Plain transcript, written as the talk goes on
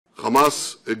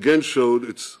Hamas again showed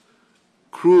its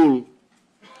cruel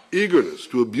eagerness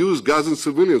to abuse Gazan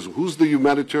civilians. Who's the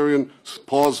humanitarian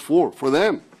pause for? For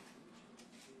them.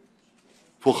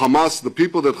 For Hamas, the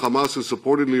people that Hamas is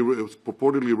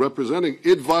purportedly representing,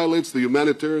 it violates the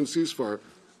humanitarian ceasefire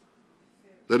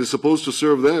that is supposed to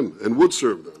serve them and would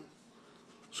serve them.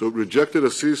 So it rejected a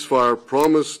ceasefire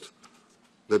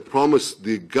that promised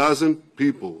the Gazan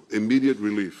people immediate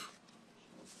relief.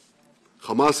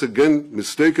 Hamas again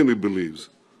mistakenly believes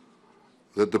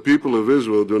that the people of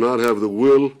Israel do not have the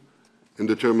will and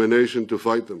determination to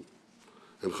fight them.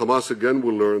 And Hamas again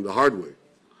will learn the hard way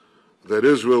that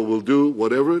Israel will do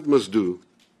whatever it must do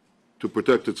to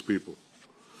protect its people.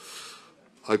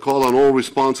 I call on all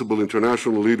responsible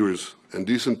international leaders and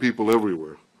decent people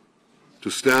everywhere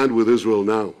to stand with Israel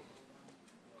now.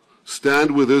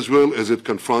 Stand with Israel as it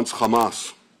confronts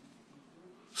Hamas.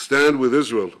 Stand with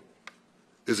Israel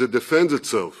as it defends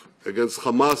itself against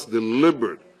Hamas'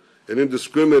 deliberate and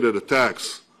indiscriminate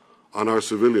attacks on our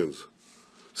civilians.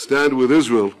 Stand with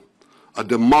Israel, a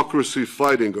democracy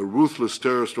fighting a ruthless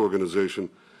terrorist organization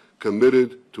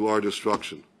committed to our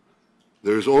destruction.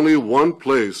 There is only one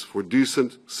place for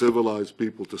decent, civilized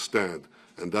people to stand,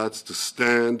 and that's to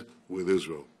stand with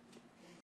Israel.